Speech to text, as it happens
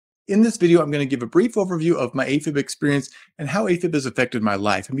In this video, I'm going to give a brief overview of my AFib experience and how AFib has affected my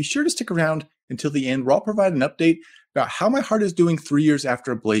life. And be sure to stick around until the end where I'll provide an update about how my heart is doing 3 years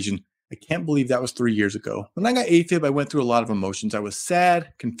after ablation. I can't believe that was 3 years ago. When I got AFib, I went through a lot of emotions. I was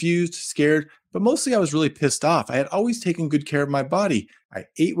sad, confused, scared, but mostly I was really pissed off. I had always taken good care of my body. I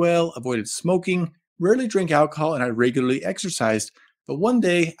ate well, avoided smoking, rarely drank alcohol, and I regularly exercised. But one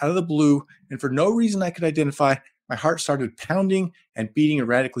day, out of the blue, and for no reason I could identify, my heart started pounding and beating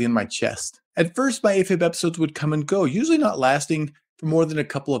erratically in my chest. At first, my AFib episodes would come and go, usually not lasting for more than a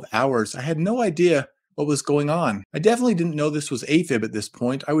couple of hours. I had no idea what was going on. I definitely didn't know this was AFib at this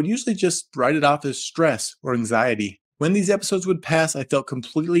point. I would usually just write it off as stress or anxiety. When these episodes would pass, I felt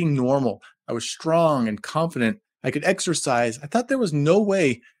completely normal. I was strong and confident. I could exercise. I thought there was no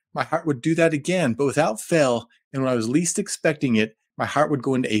way my heart would do that again, but without fail, and when I was least expecting it, my heart would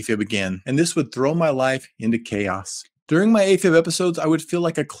go into AFib again, and this would throw my life into chaos. During my AFib episodes, I would feel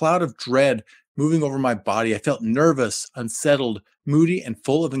like a cloud of dread moving over my body. I felt nervous, unsettled, moody, and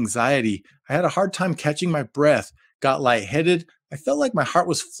full of anxiety. I had a hard time catching my breath, got lightheaded. I felt like my heart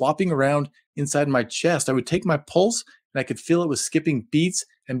was flopping around inside my chest. I would take my pulse, and I could feel it was skipping beats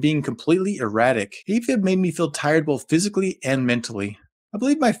and being completely erratic. AFib made me feel tired both physically and mentally. I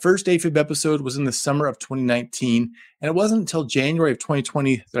believe my first AFib episode was in the summer of 2019, and it wasn't until January of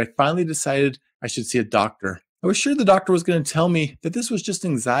 2020 that I finally decided I should see a doctor. I was sure the doctor was going to tell me that this was just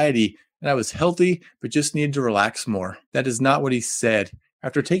anxiety and I was healthy but just needed to relax more. That is not what he said.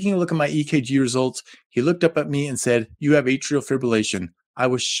 After taking a look at my EKG results, he looked up at me and said, "You have atrial fibrillation." I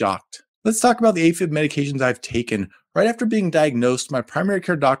was shocked. Let's talk about the AFib medications I've taken. Right after being diagnosed, my primary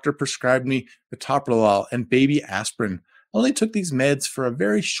care doctor prescribed me metoprolol and baby aspirin. I only took these meds for a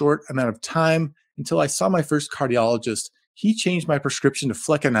very short amount of time until I saw my first cardiologist. He changed my prescription to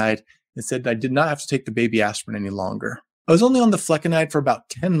flecainide and said I did not have to take the baby aspirin any longer. I was only on the flecainide for about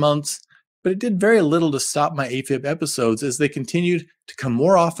 10 months, but it did very little to stop my AFib episodes as they continued to come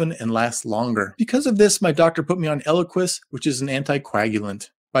more often and last longer. Because of this, my doctor put me on Eliquis, which is an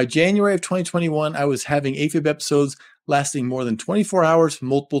anticoagulant. By January of 2021, I was having AFib episodes lasting more than 24 hours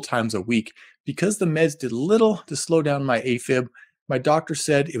multiple times a week. Because the meds did little to slow down my AFib, my doctor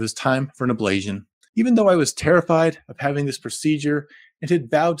said it was time for an ablation. Even though I was terrified of having this procedure and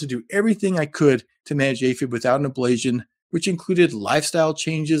had vowed to do everything I could to manage AFib without an ablation, which included lifestyle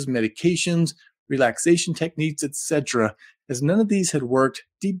changes, medications, relaxation techniques, etc., as none of these had worked,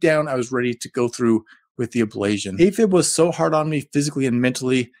 deep down I was ready to go through with the ablation. AFib was so hard on me physically and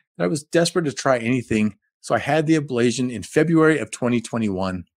mentally that I was desperate to try anything, so I had the ablation in February of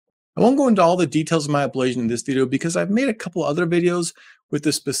 2021. I won't go into all the details of my ablation in this video because I've made a couple other videos with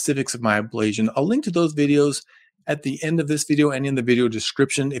the specifics of my ablation. I'll link to those videos at the end of this video and in the video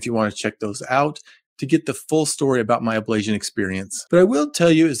description if you want to check those out to get the full story about my ablation experience. But I will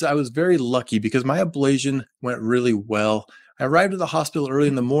tell you is that I was very lucky because my ablation went really well. I arrived at the hospital early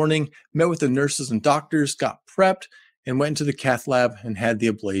in the morning, met with the nurses and doctors, got prepped, and went into the cath lab and had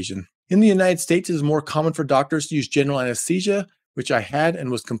the ablation. In the United States, it is more common for doctors to use general anesthesia, which I had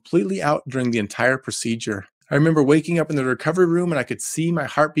and was completely out during the entire procedure. I remember waking up in the recovery room and I could see my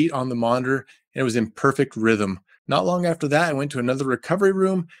heartbeat on the monitor and it was in perfect rhythm. Not long after that, I went to another recovery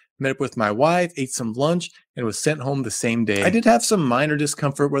room, met up with my wife, ate some lunch, and was sent home the same day. I did have some minor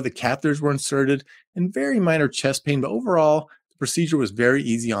discomfort where the catheters were inserted and very minor chest pain, but overall, the procedure was very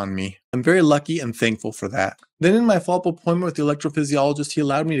easy on me. I'm very lucky and thankful for that. Then in my follow-up appointment with the electrophysiologist, he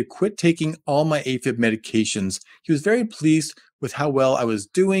allowed me to quit taking all my AFib medications. He was very pleased with how well I was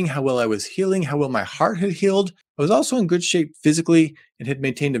doing, how well I was healing, how well my heart had healed. I was also in good shape physically and had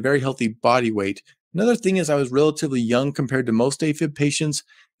maintained a very healthy body weight. Another thing is I was relatively young compared to most AFib patients,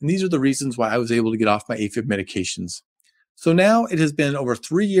 and these are the reasons why I was able to get off my AFib medications. So now it has been over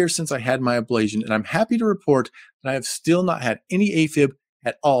 3 years since I had my ablation, and I'm happy to report that I have still not had any AFib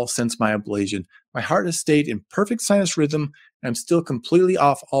at all since my ablation. My heart has stayed in perfect sinus rhythm, and I'm still completely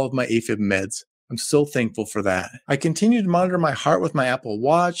off all of my AFib meds. I'm so thankful for that. I continue to monitor my heart with my Apple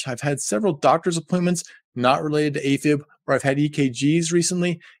Watch. I've had several doctor's appointments not related to AFib, where I've had EKGs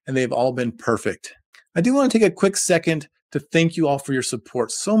recently, and they've all been perfect. I do want to take a quick second to thank you all for your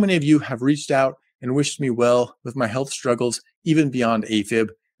support. So many of you have reached out and wished me well with my health struggles, even beyond AFib.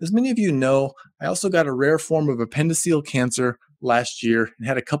 As many of you know, I also got a rare form of appendiceal cancer last year and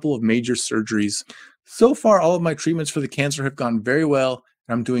had a couple of major surgeries. So far, all of my treatments for the cancer have gone very well,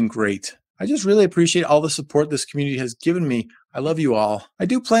 and I'm doing great. I just really appreciate all the support this community has given me. I love you all. I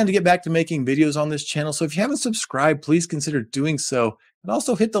do plan to get back to making videos on this channel, so if you haven't subscribed, please consider doing so. And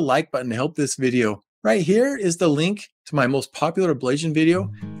also hit the like button to help this video. Right here is the link to my most popular ablation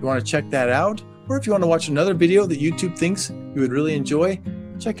video if you want to check that out, or if you want to watch another video that YouTube thinks you would really enjoy,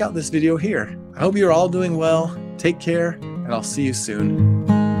 check out this video here. I hope you're all doing well. Take care, and I'll see you soon.